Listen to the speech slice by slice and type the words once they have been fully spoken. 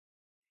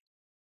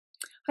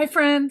Hi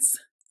friends,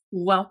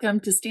 welcome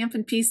to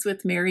Stampin' Peace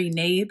with Mary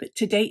Knabe.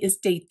 Today is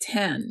day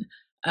 10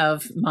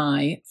 of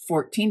my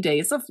 14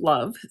 Days of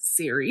Love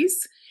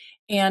series.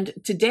 And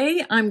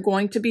today I'm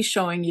going to be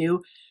showing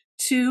you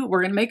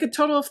we're going to make a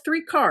total of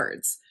 3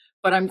 cards,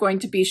 but I'm going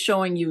to be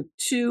showing you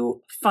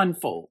 2 fun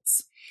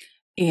folds.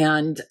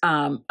 And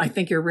I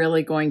think you're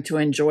really going to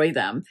enjoy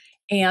them.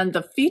 And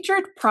the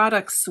featured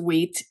product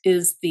suite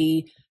is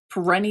the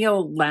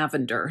Perennial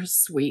Lavender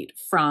Suite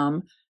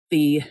from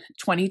the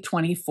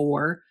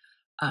 2024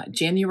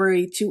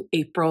 January to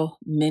April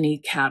mini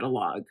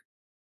catalog.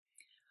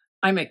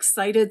 I'm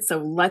excited, so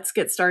let's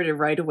get started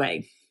right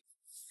away.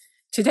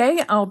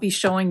 Today, I'll be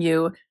showing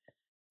you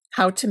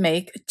how to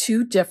make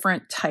 2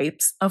 different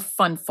types of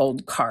fun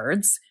fold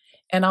cards,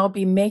 and I'll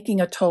be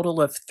making a total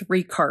of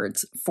 3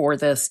 cards for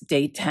this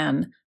day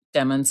 10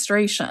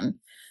 demonstration.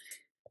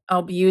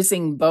 I'll be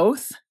using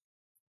both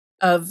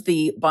of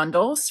the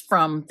bundles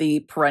from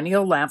the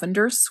Perennial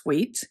Lavender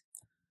Suite,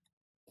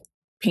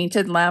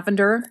 Painted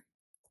Lavender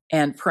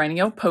and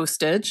Perennial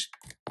Postage,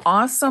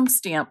 awesome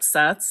stamp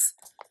sets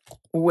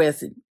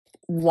with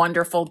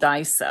wonderful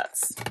die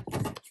sets.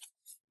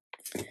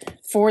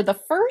 For the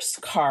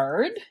first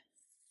card,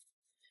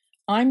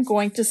 I'm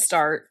going to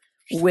start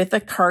with a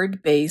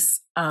card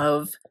base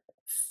of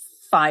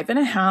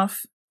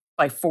 5.5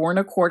 by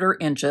 4.25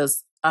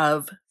 inches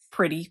of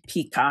Pretty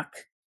Peacock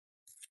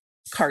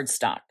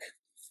cardstock.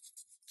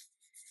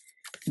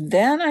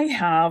 Then I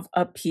have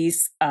a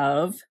piece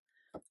of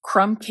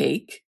crumb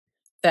cake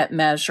that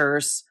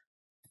measures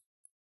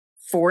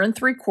 4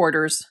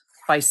 3/4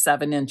 by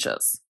 7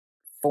 inches.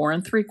 4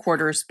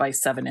 3/4 by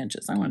 7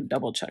 inches. I want to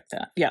double check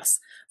that. Yes,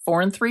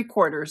 4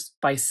 3/4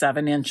 by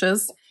 7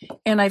 inches.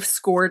 And I've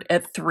scored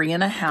at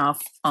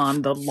 3.5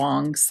 on the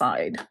long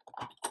side.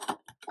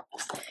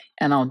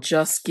 And I'll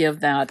just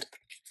give that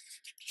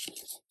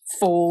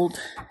fold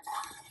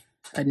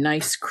a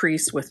nice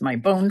crease with my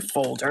bone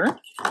folder.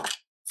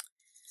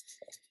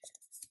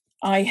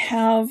 I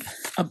have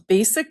a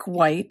basic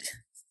white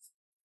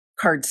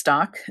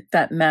cardstock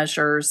that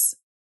measures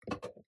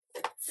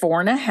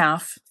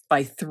 4.5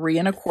 by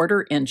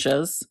 3.25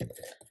 inches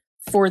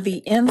for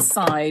the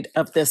inside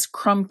of this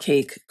crumb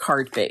cake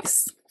card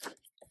base.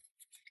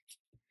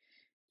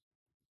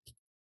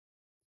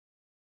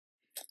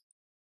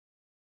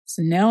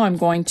 So now I'm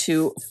going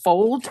to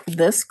fold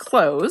this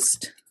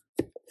closed,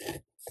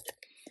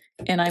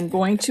 and I'm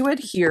going to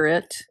adhere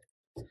it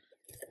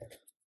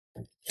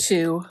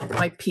to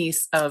my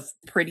piece of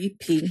Pretty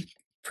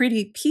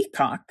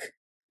Peacock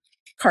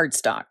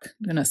cardstock.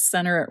 I'm going to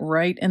center it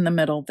right in the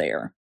middle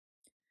there.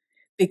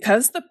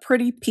 Because the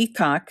Pretty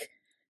Peacock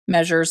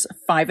measures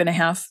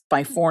 5.5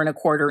 by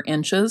 4.25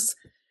 inches,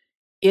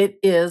 it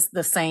is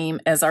the same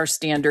as our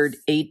standard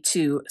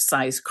A2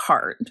 size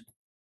card.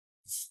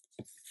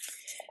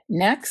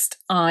 Next,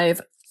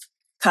 I've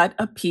cut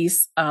a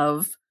piece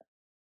of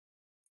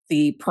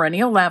the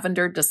Perennial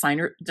Lavender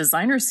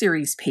Designer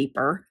Series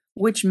paper,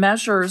 which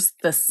measures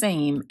the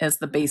same as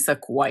the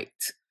basic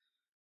white,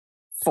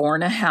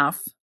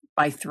 4.5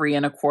 by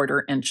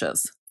 3.25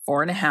 inches.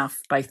 4.5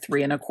 by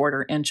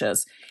 3.25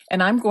 inches.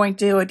 And I'm going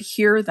to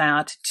adhere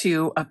that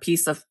to a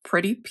piece of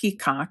Pretty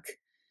Peacock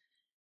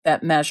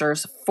that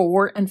measures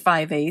 4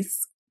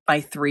 5/8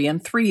 by 3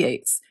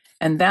 3/8.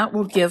 And that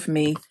will give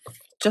me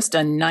just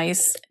a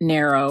nice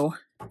narrow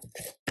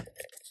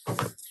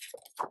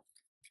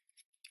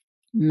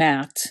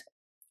mat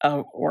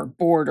or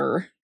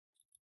border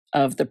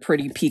of the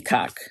Pretty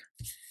Peacock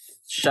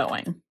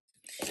showing.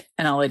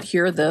 And I'll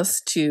adhere this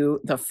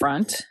to the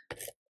front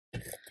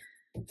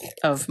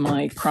of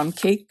my crumb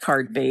cake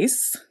card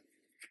base.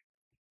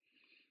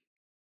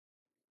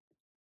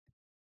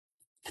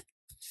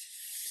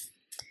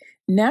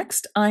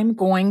 Next, I'm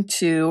going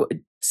to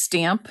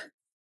stamp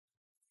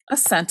a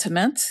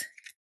sentiment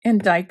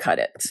and die cut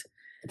it.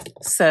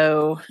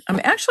 So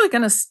I'm actually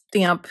going to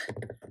stamp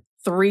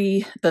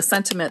the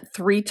sentiment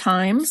 3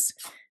 times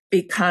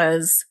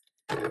because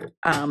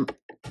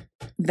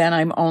then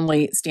I'm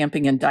only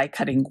stamping and die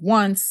cutting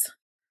once.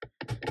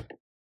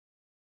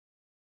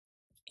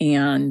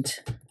 And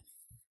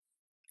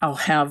I'll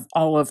have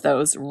all of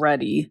those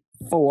ready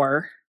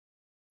for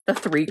the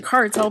 3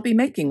 cards I'll be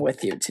making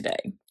with you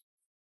today.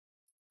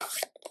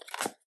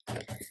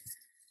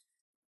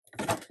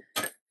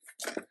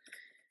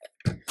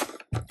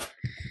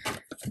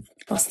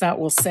 Plus, that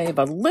will save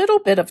a little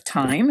bit of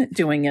time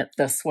doing it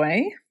this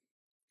way.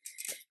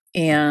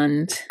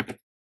 And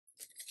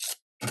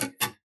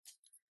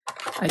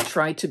I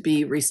try to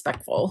be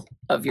respectful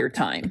of your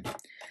time.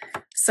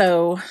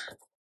 So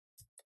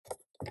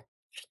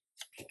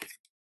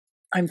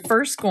I'm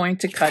first going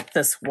to cut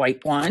this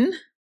white one.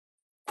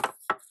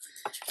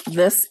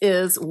 This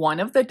is one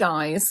of the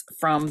dies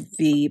from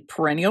the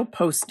Perennial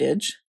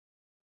Postage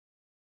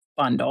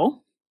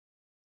bundle.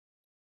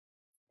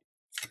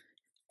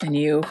 And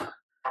you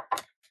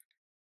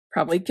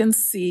probably can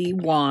see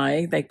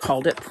why they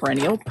called it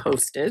Perennial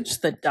Postage.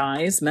 The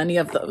dies,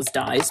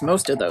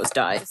 most of those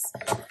dies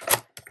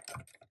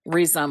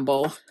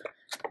resemble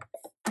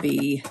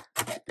the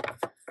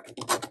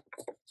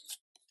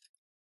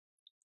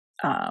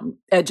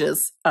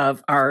edges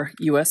of our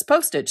US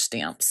postage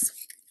stamps.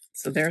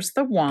 So there's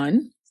the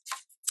one.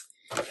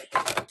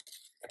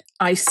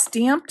 I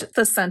stamped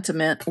the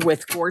sentiment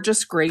with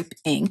Gorgeous Grape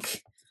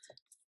ink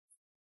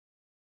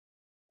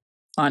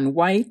on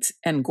white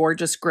and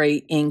Gorgeous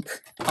Gray ink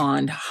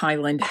on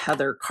Highland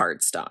Heather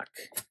cardstock.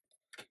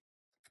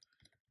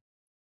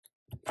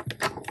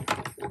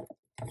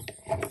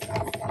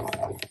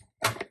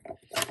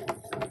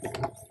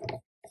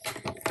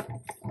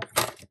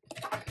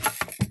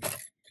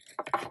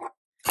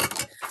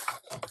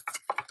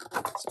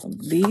 So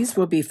these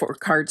will be for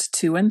cards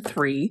 2 and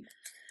 3.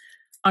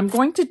 I'm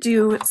going to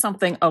do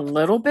something a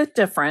little bit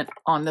different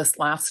on this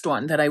last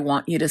one that I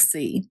want you to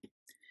see.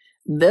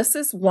 This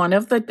is one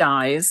of the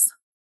dies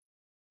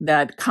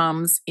that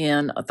comes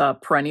in the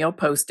Perennial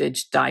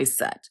Postage die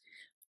set.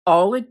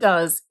 All it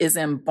does is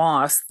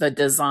emboss the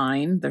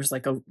design. There's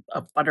like a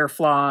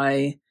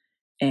butterfly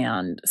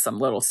and some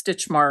little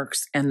stitch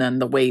marks and then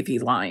the wavy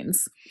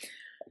lines.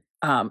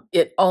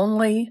 It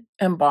only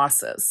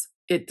embosses.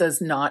 It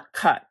does not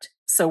cut.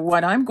 So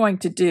what I'm going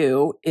to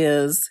do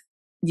is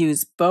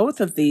use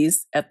both of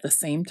these at the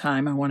same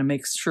time. I want to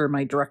make sure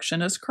my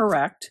direction is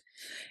correct.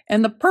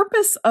 And the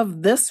purpose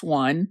of this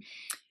one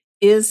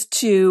is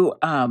to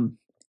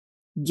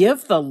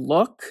give the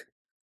look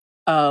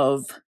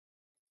of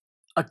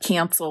a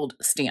canceled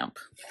stamp.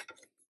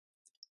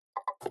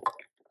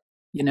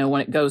 You know,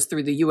 when it goes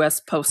through the US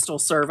Postal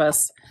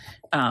Service,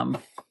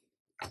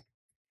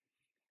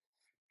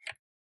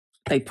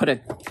 they put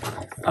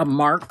a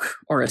mark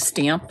or a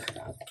stamp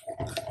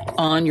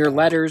on your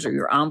letters or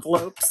your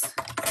envelopes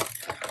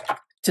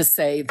to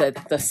say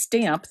that the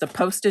stamp, the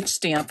postage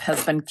stamp,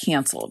 has been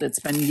canceled. It's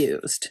been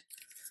used.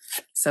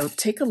 So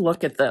take a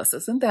look at this.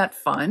 Isn't that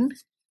fun?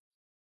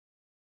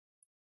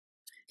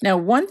 Now,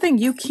 one thing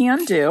you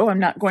can do, I'm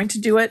not going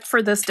to do it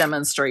for this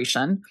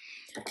demonstration,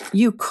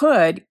 you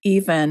could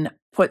even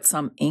put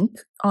some ink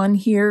on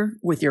here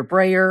with your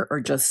brayer or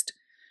just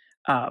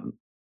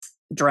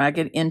drag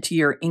it into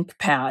your ink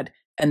pad.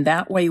 And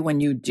that way,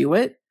 when you do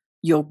it,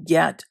 you'll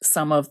get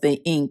some of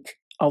the ink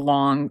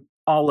along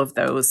all of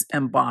those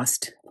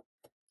embossed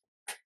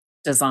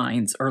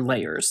designs or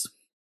layers.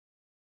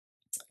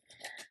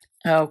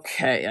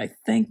 Okay, I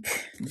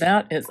think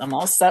that is, I'm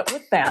all set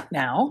with that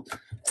now.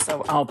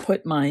 So I'll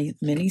put my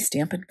mini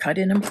Stampin' Cut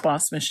and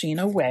Emboss machine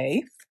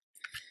away.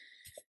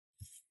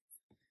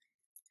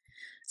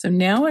 So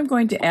now I'm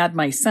going to add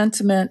my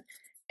sentiment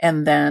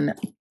and then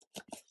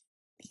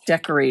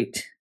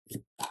decorate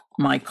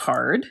my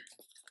card.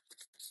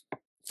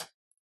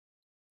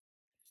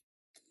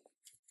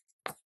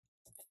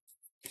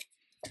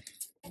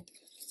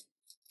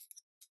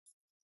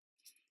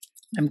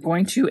 I'm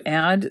going to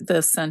add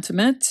the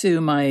sentiment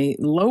to my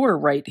lower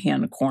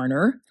right-hand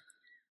corner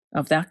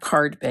of that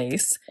card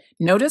base.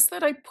 Notice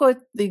that I put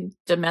the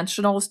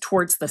dimensionals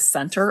towards the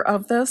center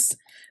of this.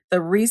 The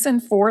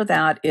reason for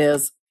that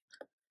is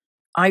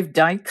I've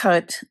die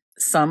cut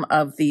some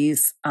of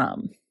these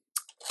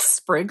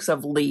sprigs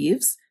of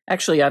leaves.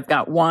 Actually, I've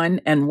got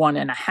 1 and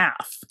 1.5.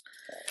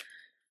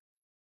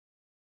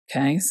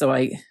 Okay, so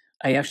I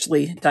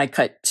actually die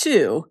cut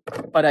 2,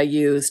 but I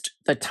used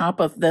the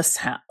top of this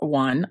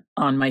one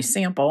on my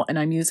sample, and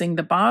I'm using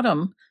the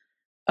bottom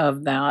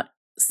of that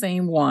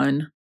same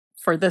one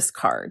for this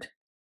card.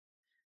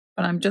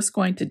 But I'm just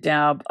going to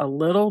dab a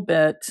little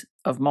bit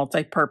of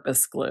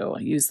multi-purpose glue. I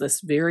use this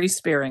very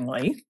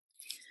sparingly.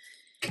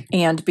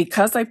 And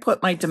because I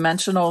put my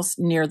dimensionals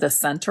near the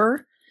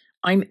center,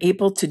 I'm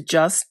able to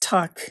just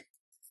tuck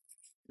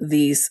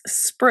these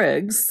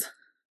sprigs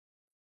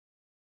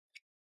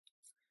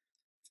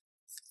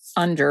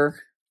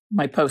under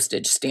my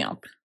postage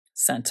stamp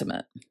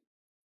sentiment. I'm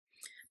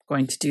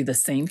going to do the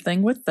same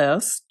thing with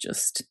this,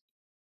 just a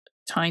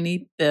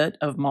tiny bit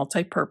of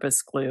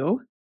multi-purpose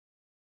glue.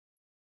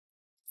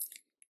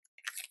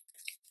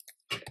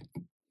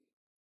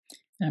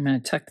 I'm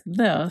going to tuck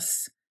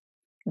this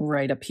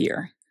right up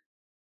here.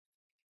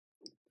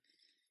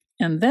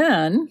 And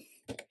then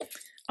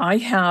I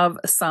have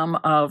some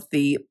of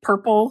the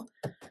purple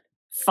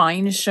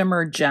fine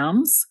shimmer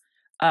gems.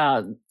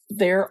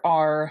 There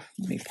are,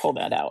 let me pull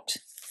that out.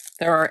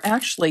 There are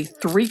actually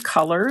 3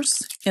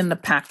 colors in the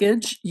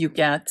package. You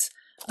get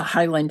a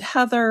Highland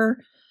Heather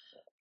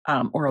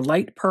or a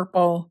light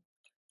purple,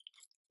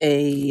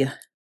 a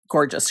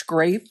Gorgeous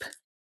Grape,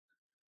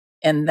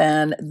 and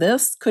then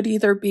this could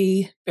either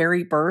be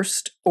Berry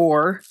Burst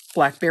or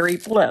Blackberry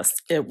Bliss.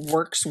 It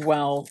works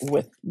well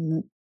with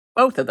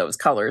both of those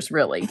colors,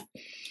 really.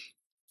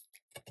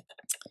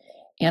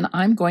 And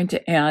I'm going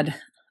to add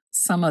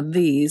some of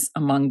these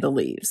among the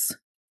leaves.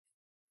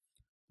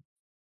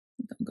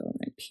 I'll go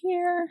right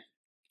here.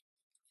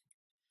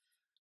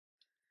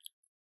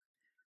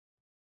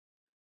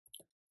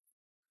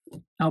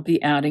 I'll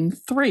be adding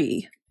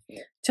 3.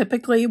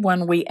 Typically,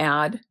 when we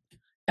add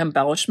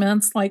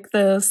embellishments like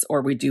this,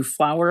 or we do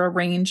flower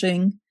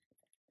arranging,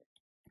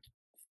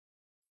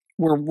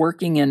 we're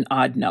working in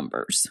odd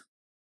numbers.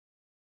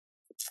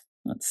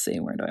 Let's see,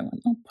 where do I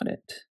want?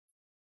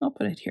 I'll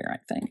put it here, I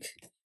think.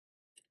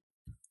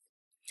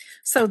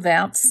 So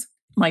that's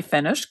my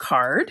finished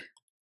card.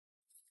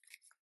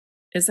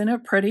 Isn't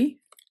it pretty?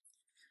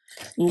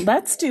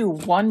 Let's do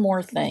one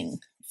more thing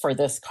for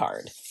this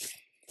card.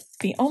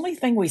 The only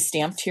thing we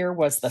stamped here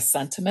was the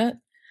sentiment.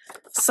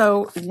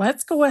 So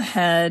let's go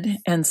ahead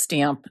and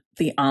stamp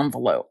the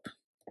envelope.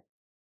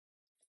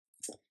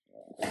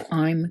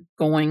 I'm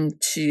going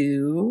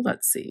to,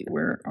 let's see,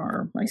 where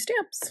are my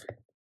stamps?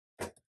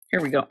 Here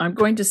we go. I'm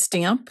going to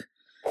stamp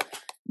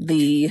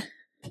the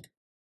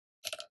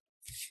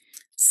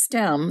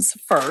stems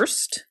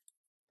first.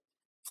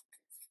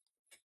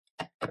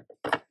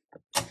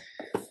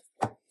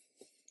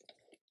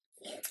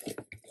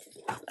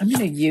 I'm going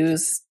to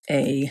use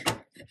a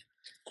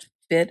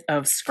bit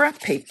of scrap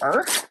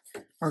paper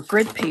or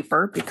grid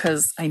paper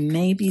because I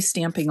may be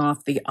stamping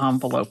off the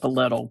envelope a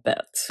little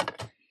bit.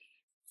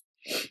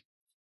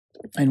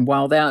 And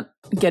while that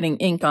getting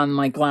ink on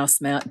my glass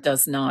mat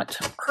does not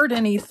hurt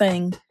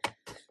anything,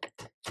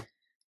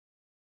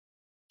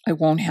 I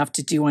won't have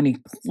to do any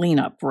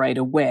cleanup right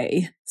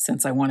away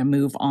since I want to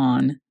move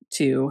on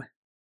to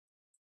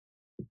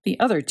the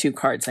other two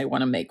cards I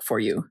want to make for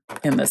you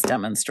in this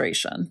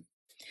demonstration.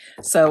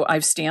 So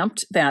I've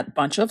stamped that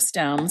bunch of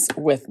stems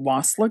with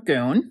Lost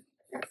Lagoon.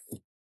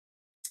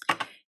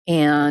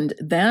 And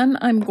then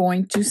I'm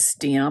going to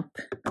stamp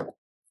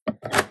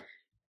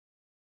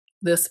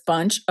this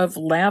bunch of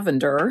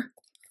lavender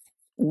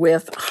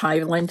with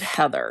Highland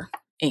Heather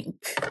ink.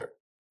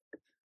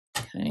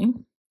 Okay.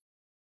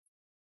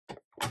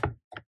 Put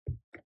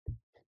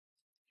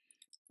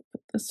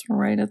this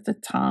right at the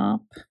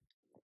top.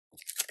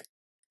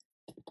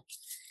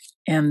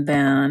 And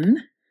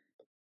then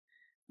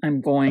I'm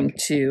going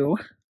to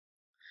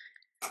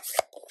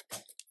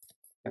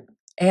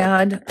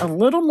add a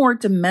little more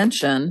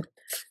dimension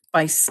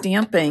by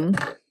stamping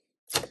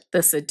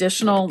this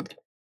additional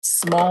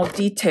small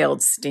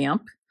detailed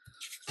stamp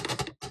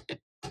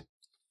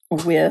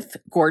with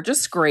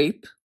Gorgeous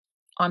Grape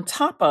on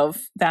top of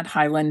that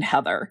Highland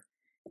Heather.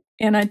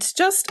 And it's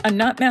just, I'm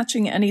not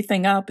matching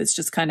anything up. It's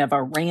just kind of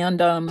a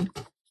random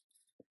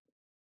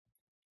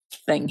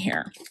thing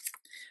here.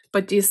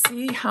 But do you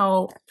see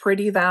how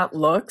pretty that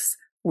looks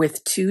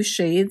with two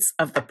shades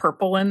of the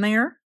purple in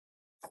there?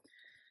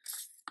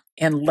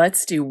 And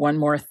let's do one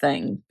more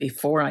thing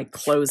before I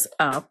close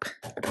up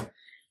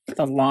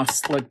the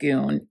Lost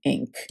Lagoon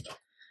ink.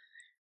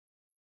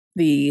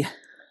 The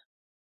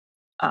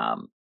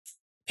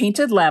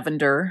Painted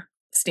Lavender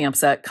stamp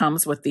set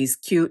comes with these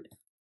cute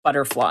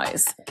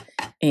butterflies.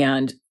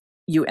 And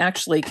you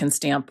actually can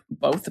stamp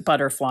both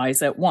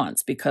butterflies at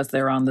once because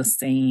they're on the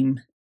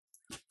same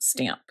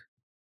stamp.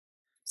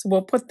 So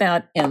we'll put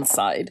that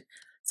inside.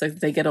 So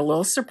they get a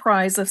little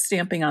surprise of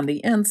stamping on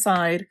the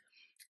inside,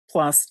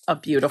 plus a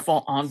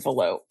beautiful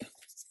envelope.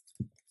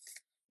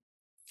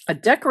 A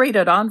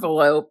decorated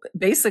envelope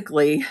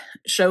basically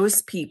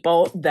shows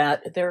people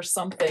that there's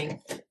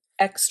something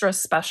extra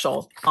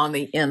special on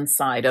the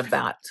inside of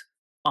that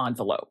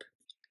envelope.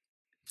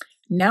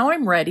 Now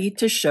I'm ready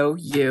to show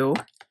you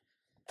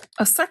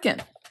a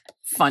second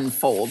fun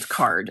fold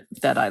card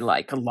that I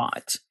like a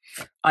lot.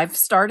 I'm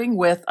starting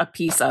with a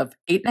piece of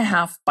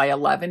 8.5 by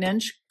 11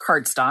 inch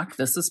cardstock.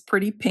 This is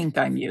pretty pink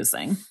I'm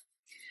using.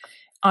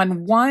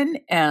 On one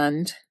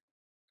end,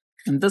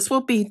 and this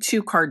will be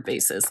 2 card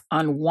bases.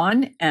 On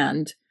one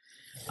end,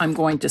 I'm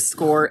going to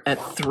score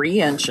at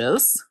 3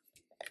 inches.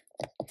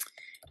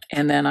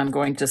 And then I'm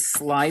going to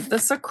slide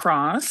this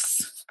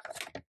across.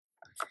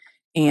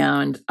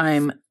 And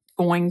I'm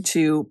going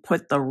to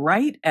put the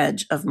right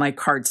edge of my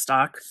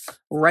cardstock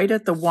right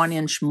at the 1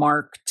 inch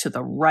mark to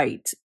the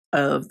right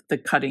of the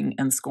cutting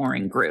and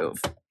scoring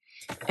groove.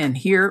 And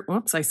here,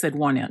 whoops, I said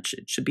 1 inch.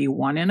 It should be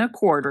 1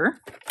 1/4.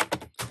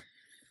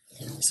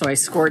 So I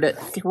scored at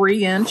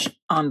 3 inch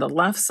on the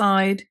left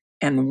side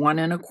and 1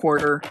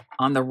 1/4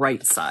 on the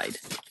right side.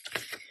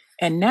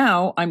 And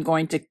now I'm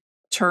going to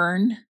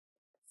turn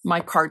my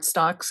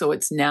cardstock so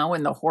it's now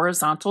in the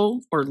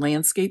horizontal or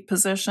landscape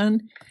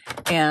position.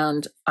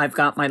 And I've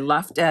got my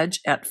left edge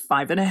at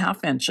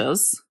 5.5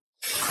 inches.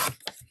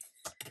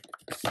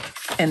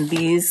 And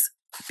these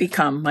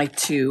become my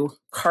 2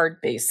 card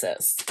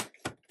bases.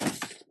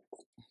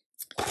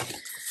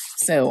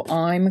 So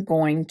I'm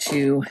going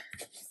to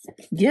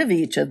give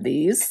each of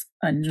these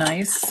a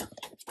nice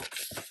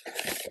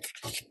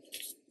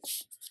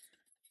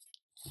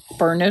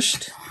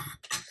burnished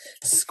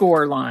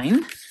score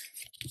line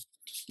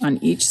on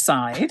each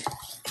side.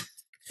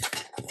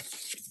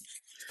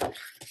 I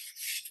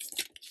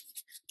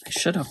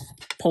should have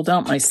pulled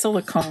out my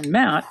silicone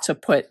mat to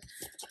put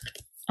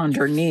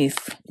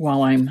underneath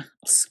while I'm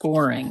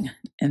scoring,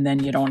 and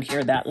then you don't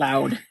hear that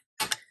loud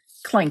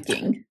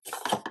clanking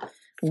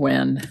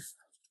when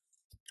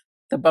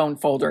the bone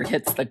folder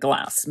hits the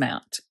glass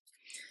mat.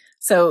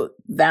 So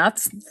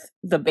that's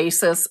the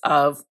basis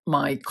of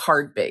my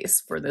card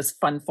base for this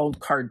fun fold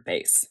card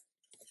base.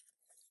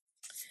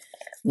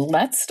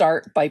 Let's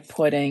start by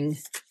putting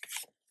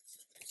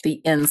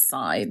the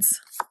insides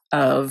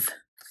of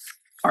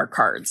our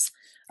cards.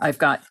 I've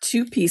got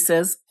 2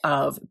 pieces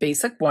of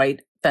basic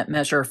white that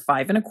measure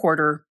 5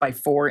 1/4 by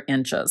 4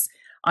 inches.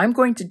 I'm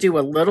going to do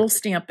a little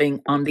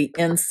stamping on the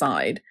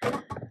inside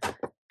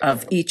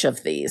of each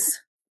of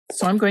these.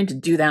 So I'm going to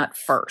do that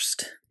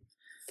first.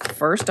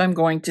 First, I'm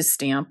going to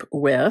stamp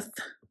with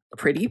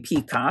Pretty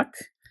Peacock.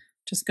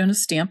 Just going to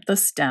stamp the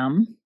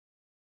stem.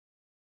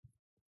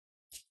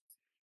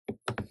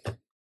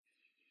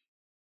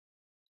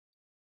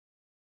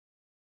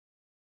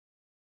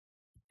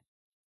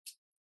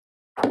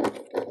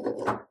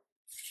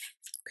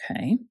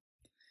 Okay.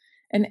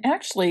 And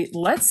actually,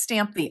 let's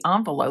stamp the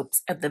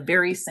envelopes at the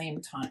very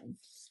same time.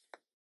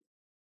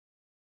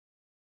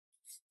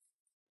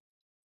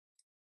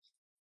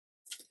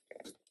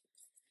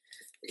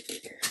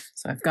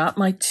 So I've got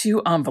my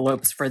 2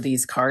 envelopes for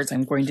these cards.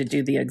 I'm going to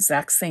do the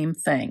exact same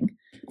thing.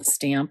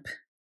 Stamp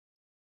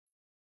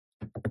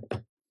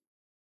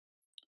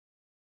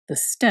the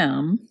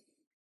stem.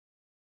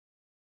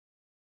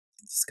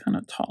 It's kind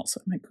of tall,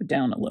 so I might go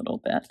down a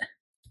little bit.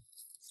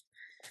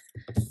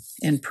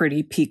 And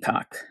Pretty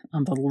Peacock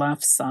on the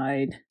left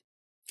side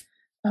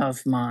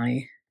of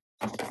my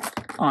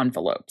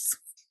envelopes.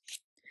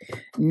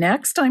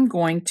 Next, I'm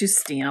going to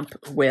stamp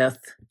with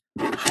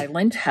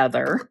Highland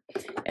Heather.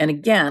 And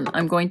again,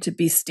 I'm going to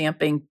be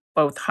stamping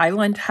both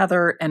Highland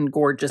Heather and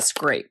Gorgeous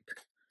Grape.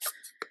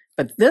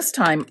 But this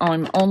time,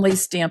 I'm only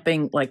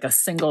stamping like a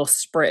single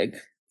sprig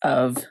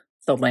of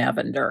the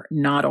lavender,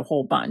 not a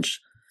whole bunch,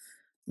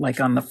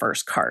 like on the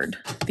first card,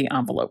 the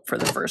envelope for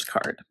the first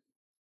card.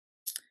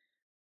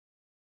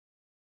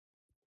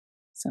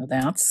 So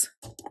that's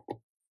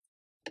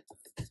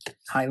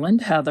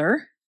Highland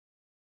Heather.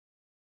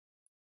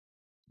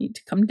 Need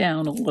to come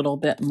down a little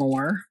bit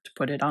more to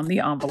put it on the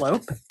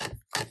envelope.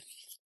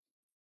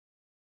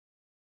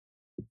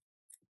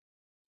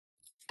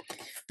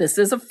 This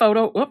is a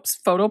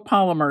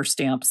photopolymer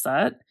stamp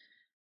set.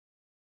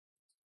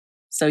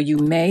 So you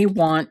may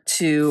want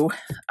to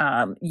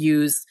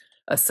use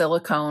a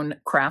silicone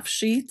craft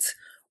sheet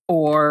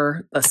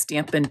or a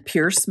Stampin'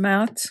 Pierce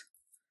mat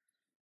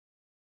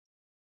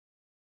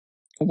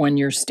when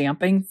you're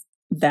stamping.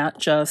 That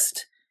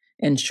just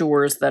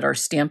ensures that our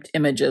stamped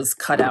images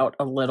cut out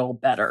a little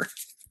better.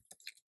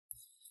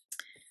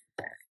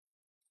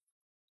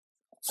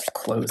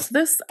 Close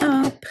this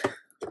up.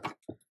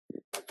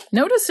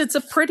 Notice it's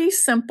a pretty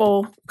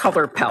simple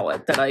color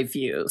palette that I've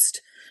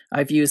used.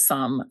 I've used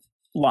some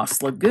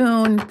Lost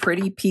Lagoon,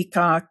 Pretty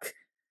Peacock,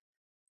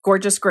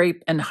 Gorgeous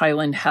Grape, and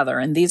Highland Heather.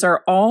 And these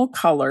are all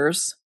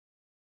colors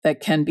that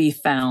can be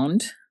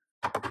found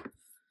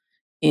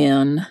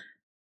in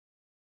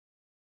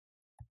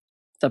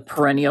the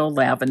Perennial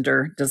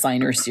Lavender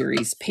Designer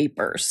Series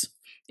papers,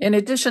 in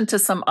addition to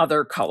some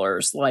other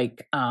colors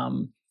like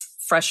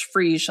Fresh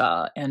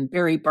Freesia and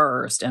Berry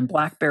Burst and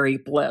Blackberry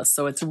Bliss.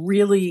 So it's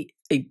really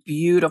a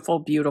beautiful,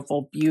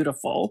 beautiful,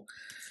 beautiful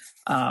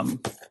color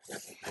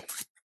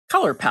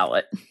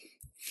palette.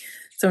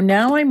 So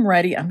now I'm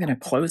ready. I'm going to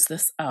close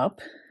this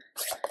up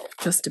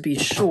just to be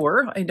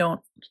sure I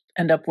don't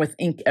end up with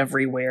ink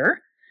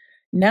everywhere.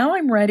 Now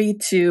I'm ready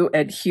to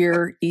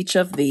adhere each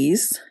of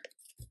these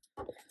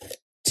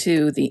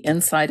to the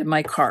inside of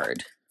my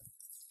card.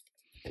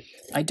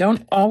 I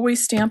don't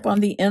always stamp on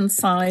the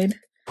inside,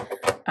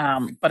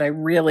 but I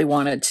really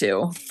wanted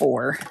to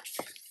for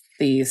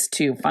these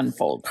 2 fun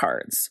fold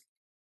cards.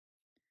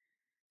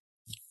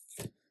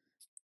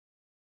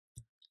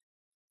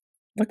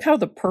 Look how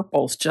the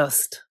purples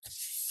just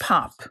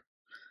pop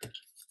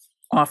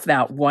off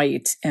that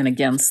white and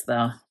against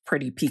the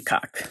Pretty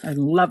Peacock. I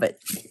love it.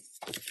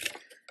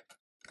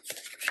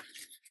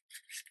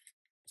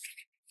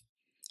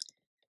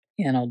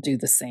 And I'll do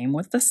the same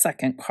with the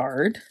second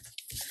card.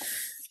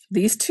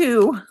 These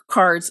 2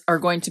 cards are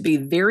going to be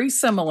very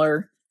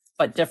similar,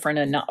 but different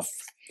enough.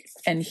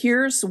 And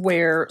here's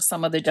where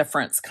some of the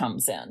difference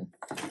comes in.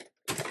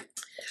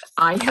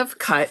 I have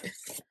cut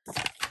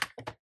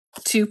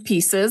 2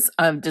 pieces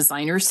of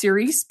Designer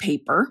Series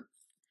paper.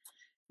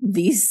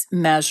 These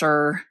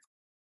measure,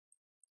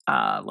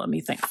 5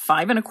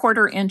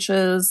 1/4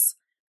 inches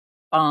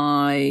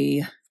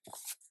by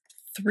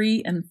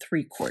 3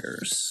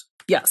 3/4.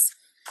 Yes,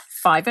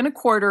 5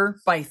 1/4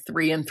 by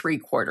 3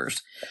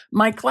 3/4.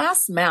 My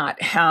glass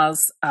mat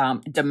has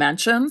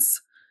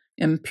dimensions,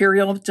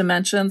 imperial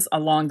dimensions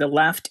along the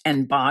left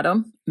and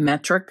bottom,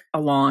 metric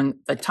along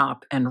the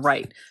top and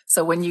right.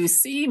 So when you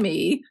see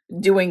me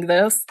doing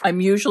this,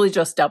 I'm usually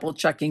just double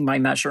checking my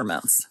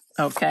measurements,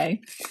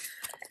 okay?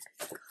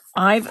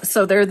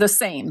 So they're the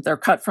same. They're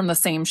cut from the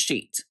same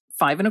sheet,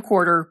 5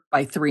 1/4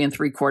 by 3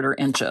 3/4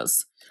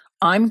 inches.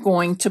 I'm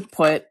going to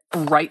put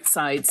right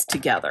sides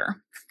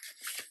together.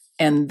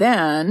 And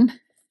then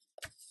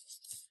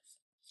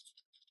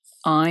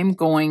I'm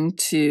going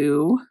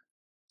to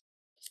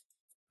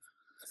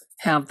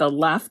have the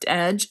left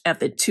edge at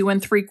the 2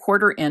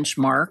 3/4 inch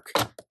mark,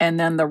 and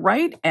then the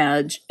right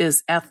edge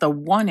is at the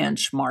 1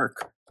 inch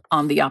mark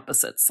on the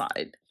opposite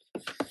side.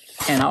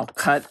 And I'll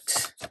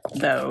cut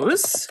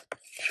those.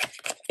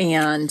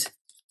 And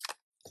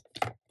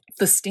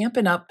The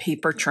Stampin' Up!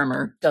 Paper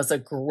trimmer does a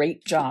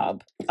great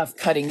job of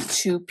cutting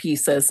 2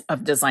 pieces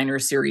of designer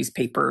series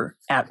paper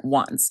at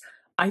once.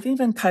 I've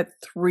even cut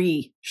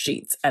 3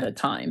 sheets at a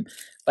time,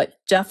 but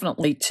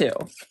definitely 2.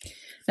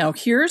 Now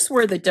here's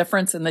where the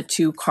difference in the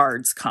 2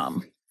 cards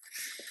come.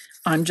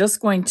 I'm just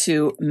going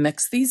to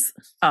mix these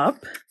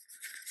up.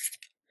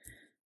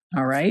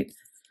 All right.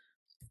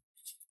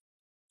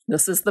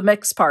 This is the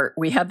mix part.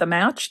 We had the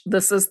match.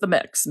 This is the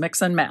mix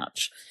and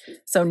match.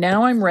 So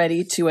now I'm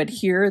ready to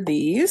adhere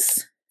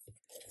these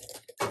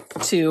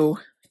to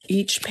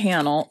each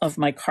panel of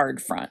my card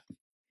front.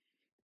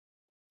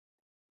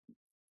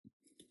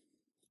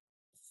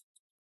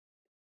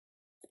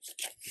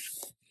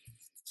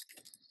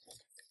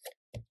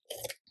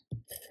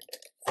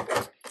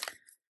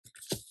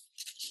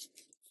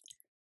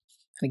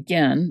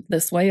 Again,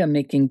 this way I'm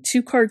making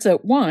 2 cards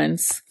at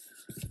once.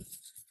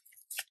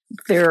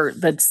 They're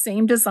the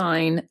same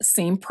design,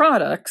 same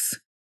products,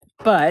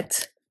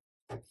 but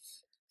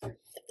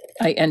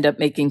I end up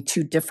making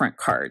 2 different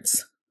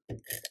cards.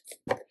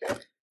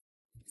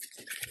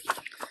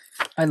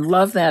 I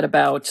love that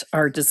about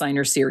our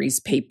designer series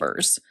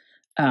papers,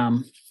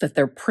 that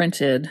they're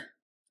printed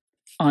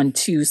on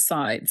 2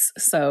 sides.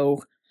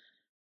 So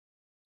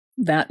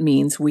that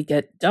means we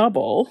get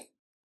double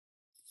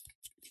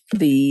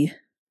the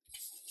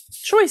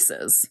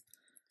choices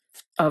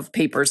of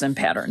papers and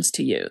patterns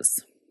to use.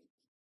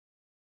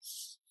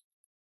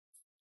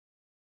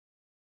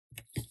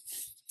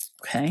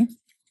 Okay,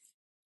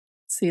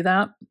 see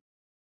that?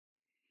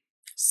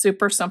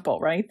 Super simple,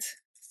 right?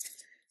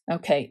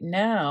 Okay,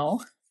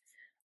 now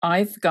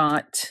I'm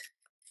going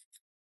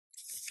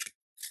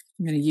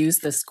to use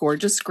this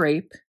gorgeous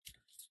grape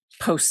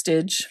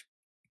postage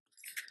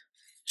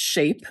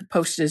stamp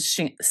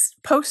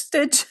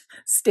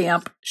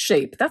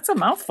shape. That's a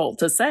mouthful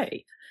to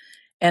say.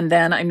 And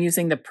then I'm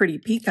using the pretty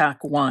peacock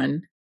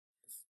one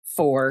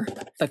for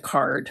the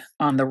card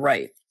on the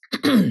right.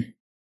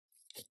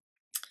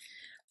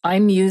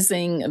 I'm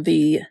using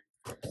the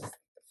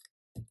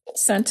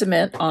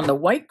sentiment on the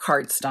white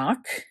cardstock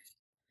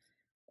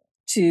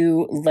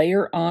to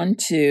layer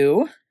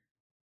onto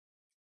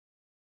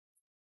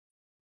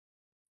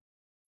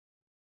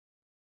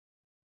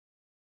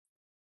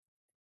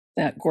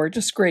that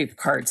gorgeous grape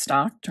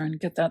cardstock. Trying to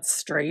get that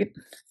straight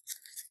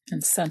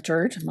and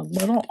centered. I'm a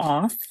little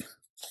off.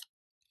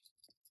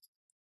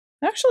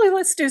 Actually,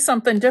 let's do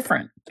something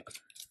different.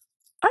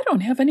 I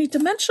don't have any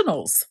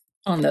dimensionals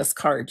on this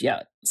card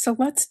yet, so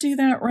let's do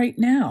that right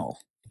now.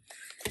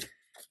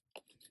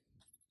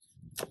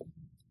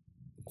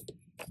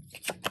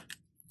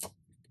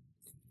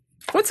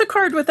 What's a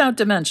card without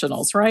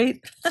dimensionals,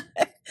 right?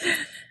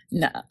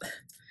 No,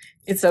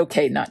 it's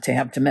okay not to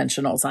have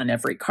dimensionals on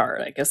every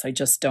card. I guess I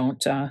just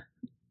don't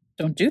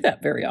do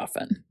that very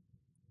often.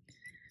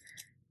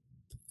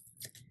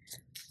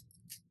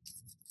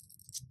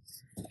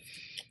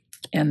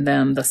 And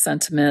then the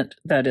sentiment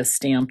that is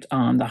stamped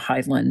on the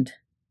Highland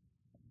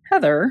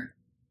Heather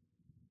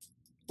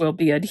will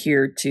be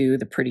adhered to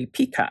the pretty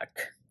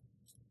peacock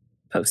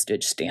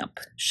postage stamp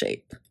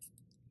shape.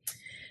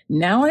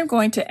 Now I'm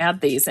going to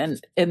add these,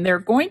 and they're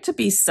going to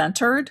be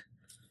centered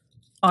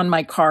on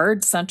my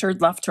card,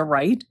 centered left to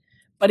right,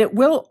 but it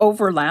will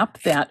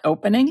overlap that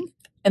opening,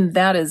 and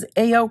that is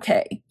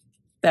a-okay.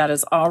 That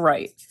is all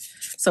right.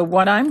 So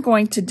what I'm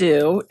going to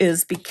do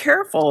is be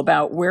careful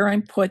about where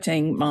I'm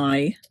putting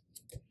my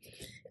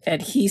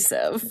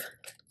adhesive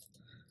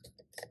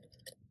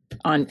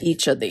on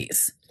each of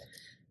these.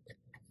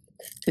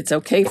 It's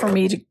okay for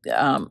me to,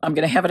 I'm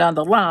going to have it on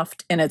the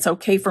left, and it's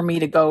okay for me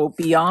to go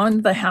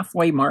beyond the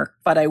halfway mark,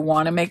 but I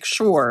want to make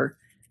sure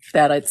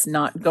that it's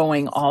not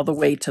going all the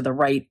way to the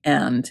right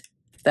end,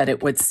 that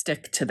it would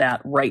stick to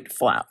that right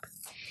flap.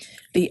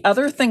 The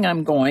other thing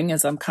I'm going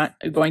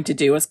to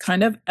do is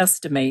kind of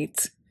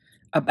estimate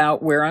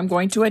about where I'm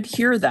going to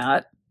adhere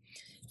that,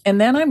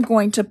 and then I'm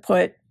going to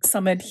put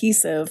some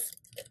adhesive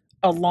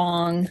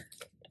along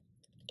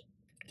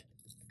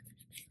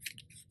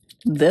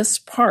this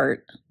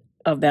part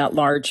of that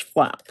large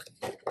flap.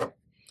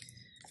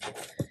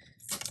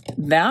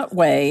 That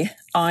way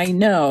I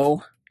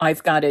know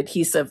I've got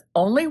adhesive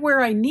only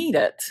where I need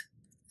it,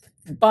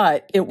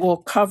 but it will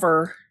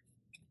cover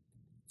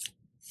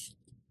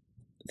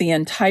the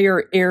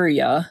entire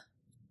area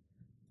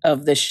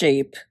of the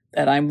shape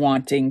that I'm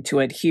wanting to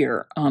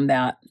adhere on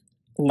that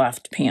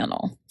left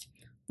panel.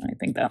 I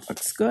think that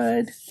looks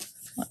good.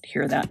 I'll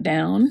adhere that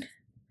down.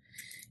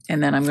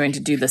 And then I'm going to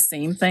do the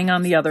same thing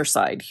on the other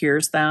side.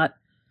 Here's that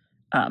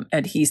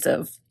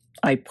adhesive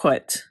I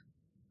put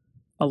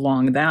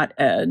along that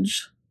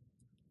edge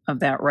of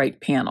that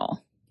right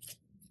panel.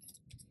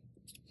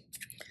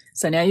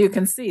 So now you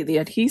can see the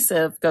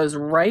adhesive goes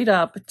right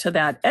up to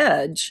that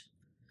edge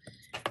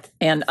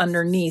and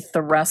underneath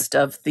the rest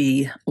of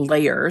the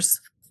layers,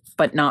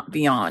 but not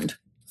beyond.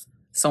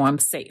 So I'm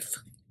safe.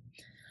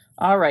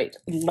 All right,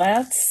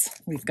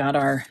 we've got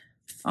our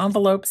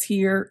envelopes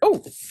here.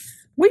 Oh,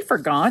 we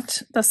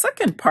forgot the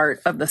second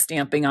part of the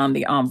stamping on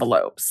the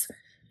envelopes.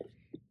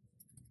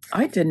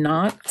 I did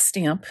not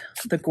stamp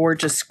the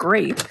Gorgeous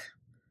Grape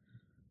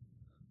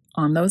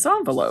on those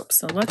envelopes.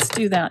 So let's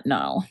do that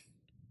now.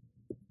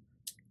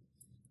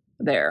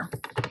 There.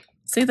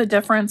 See the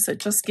difference? It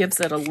just gives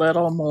it a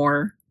little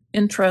more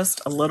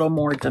interest, a little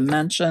more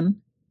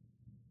dimension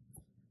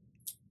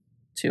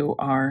to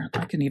our,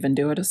 I can even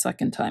do it a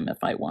second time if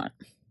I want.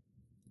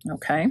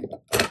 Okay.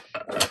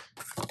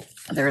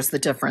 There's the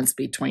difference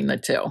between the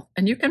two.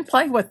 And you can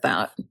play with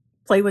that.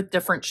 Play with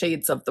different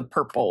shades of the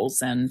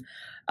purples and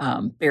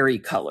berry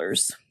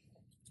colors.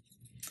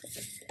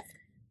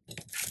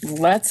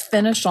 Let's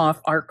finish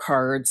off our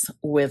cards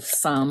with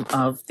some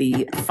of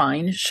the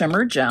fine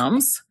shimmer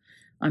gems.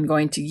 I'm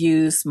going to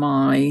use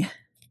my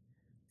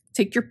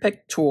Take Your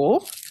Pick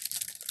tool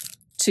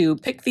to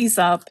pick these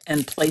up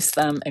and place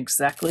them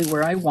exactly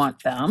where I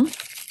want them.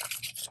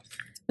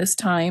 This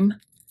time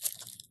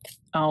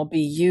I'll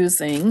be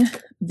using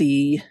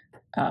the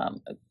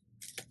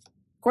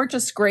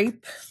Gorgeous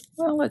Grape.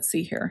 Well, let's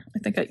see here. I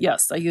think,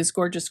 yes, I use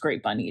Gorgeous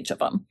Grape on each of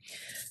them.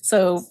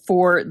 So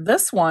for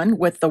this one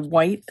with the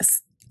white,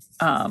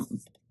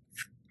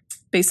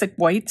 basic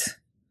white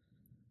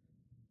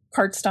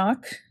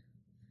cardstock,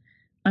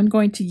 I'm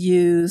going to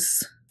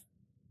use,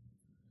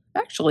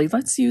 actually,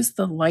 let's use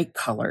the light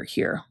color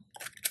here.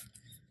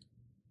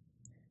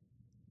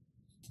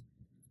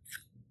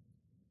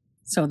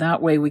 So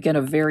that way we get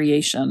a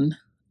variation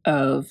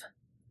of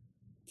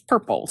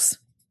purples.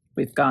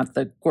 We've got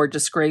the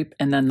Gorgeous Grape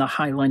and then the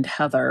Highland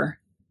Heather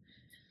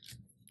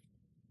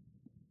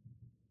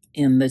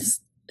in the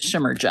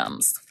shimmer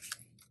gems.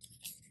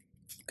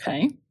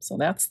 Okay, so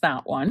that's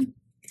that one.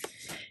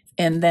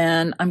 And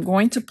then I'm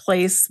going to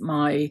place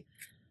my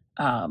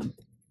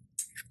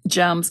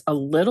gems a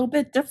little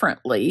bit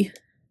differently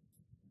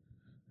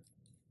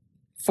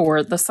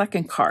for the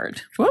second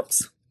card.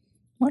 Whoops,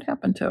 what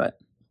happened to it?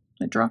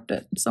 I dropped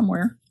it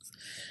somewhere.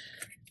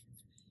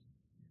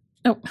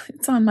 Oh,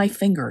 it's on my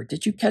finger.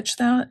 Did you catch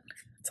that?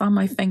 It's on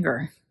my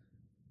finger.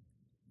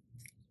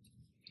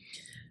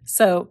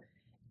 So,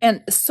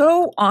 and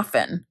so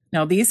often,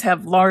 now these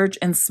have large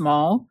and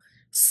small,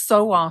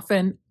 so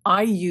often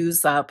I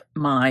use up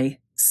my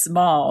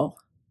small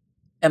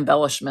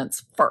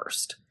embellishments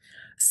first.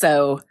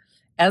 So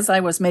as I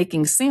was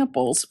making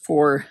samples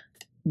for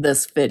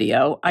this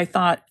video, I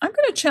thought I'm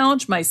going to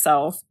challenge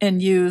myself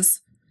and use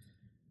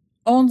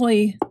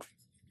only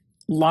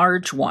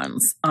large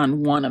ones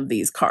on one of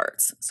these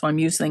cards. So I'm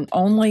using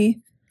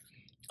only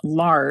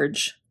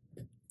large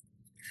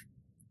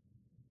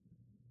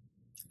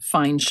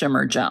fine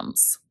shimmer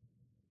gems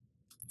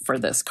for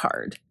this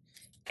card.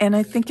 And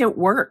I think it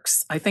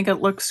works. I think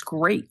it looks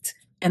great.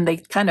 And they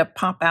kind of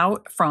pop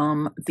out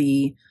from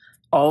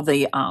all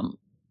the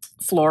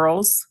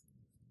florals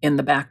in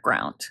the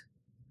background.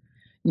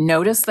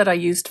 Notice that I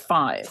used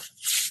 5.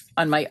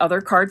 On my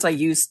other cards, I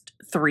used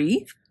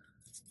 3,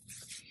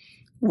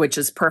 which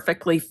is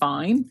perfectly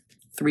fine.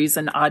 3 is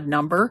an odd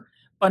number.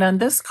 But on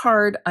this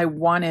card, I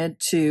wanted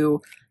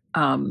to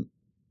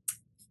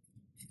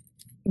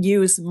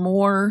use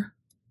more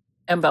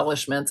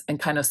embellishments and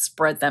kind of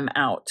spread them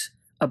out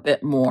a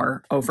bit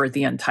more over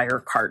the entire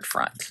card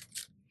front.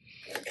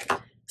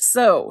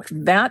 So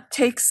that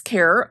takes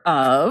care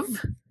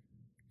of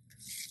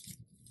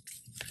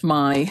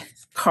my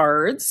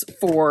cards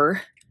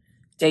for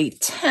day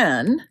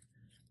 10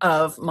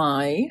 of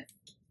my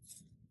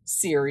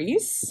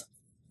series.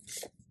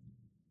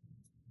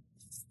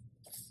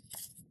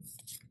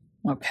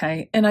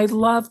 Okay, and I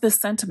love the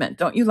sentiment.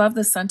 Don't you love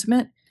the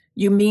sentiment?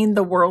 You mean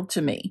the world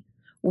to me.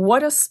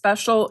 What a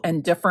special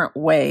and different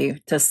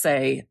way to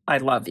say I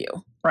love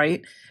you,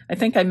 right? I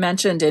think I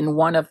mentioned in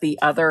one of the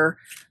other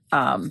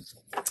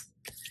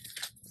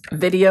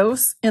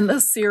videos in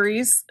this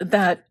series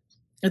that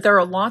there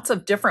are lots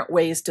of different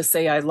ways to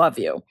say I love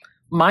you.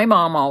 My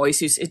mom always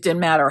used, it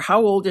didn't matter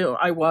how old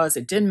I was.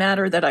 It didn't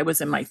matter that I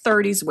was in my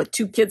 30s with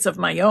 2 kids of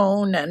my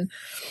own and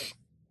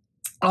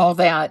all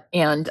that.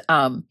 And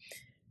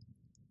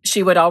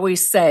she would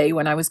always say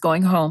when I was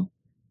going home,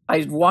 I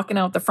was walking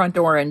out the front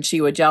door and she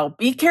would yell,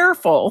 "Be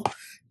careful."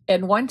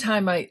 And one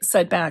time I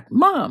said back,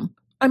 "Mom,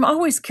 I'm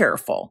always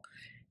careful."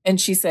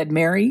 And she said,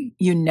 "Mary,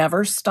 you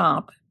never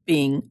stop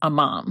being a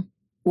mom,"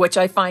 which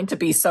I find to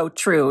be so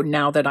true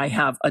now that I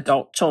have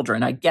adult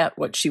children. I get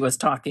what she was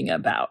talking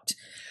about.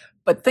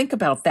 But think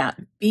about that.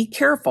 Be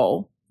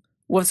careful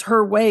was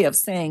her way of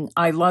saying,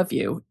 I love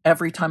you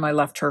every time I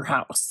left her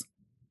house.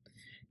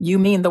 You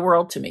mean the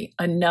world to me.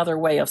 Another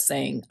way of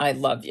saying, I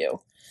love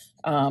you.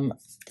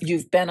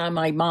 You've been on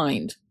my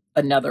mind.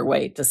 Another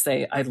way to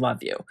say, I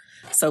love you.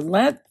 So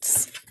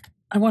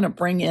I want to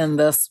bring in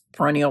this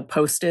perennial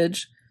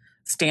postage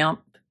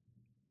stamp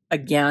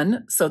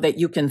again so that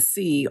you can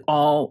see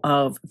all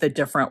of the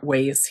different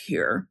ways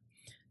here.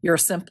 You're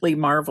simply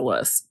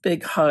marvelous.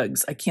 Big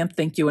hugs. I can't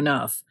thank you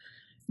enough.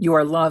 You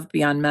are loved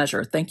beyond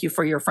measure. Thank you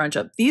for your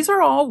friendship. These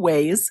are all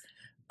ways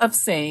of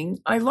saying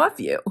I love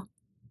you,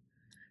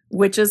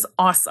 which is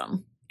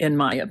awesome in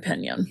my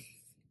opinion.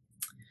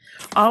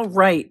 All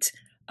right.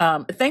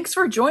 Thanks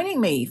for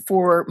joining me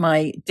for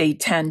my day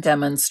 10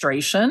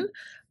 demonstration.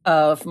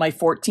 of my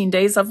 14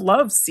 Days of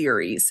Love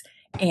series.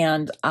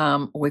 And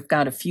we've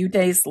got a few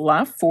days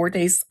left, 4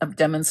 days of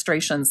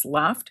demonstrations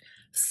left.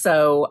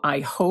 So I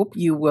hope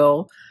you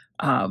will,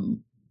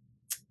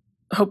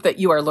 hope that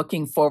you are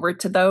looking forward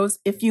to those.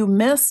 If you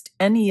missed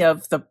any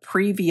of the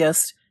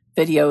previous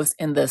videos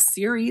in this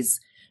series,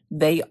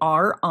 they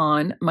are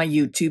on my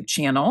YouTube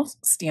channel,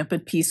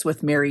 Stampin' Piece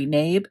with Mary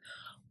Knabe,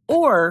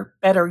 or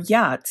better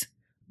yet,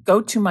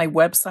 go to my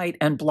website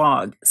and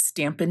blog,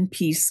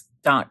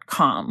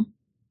 stampinpiece.com.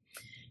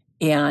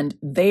 And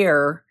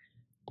there,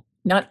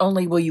 not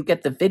only will you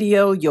get the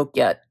video, you'll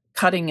get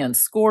cutting and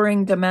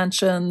scoring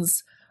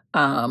dimensions,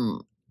 a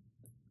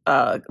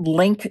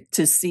link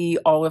to see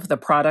all of the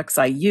products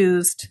I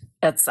used,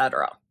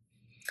 etc.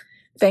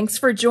 Thanks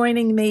for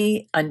joining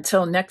me.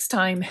 Until next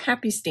time,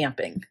 happy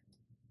stamping.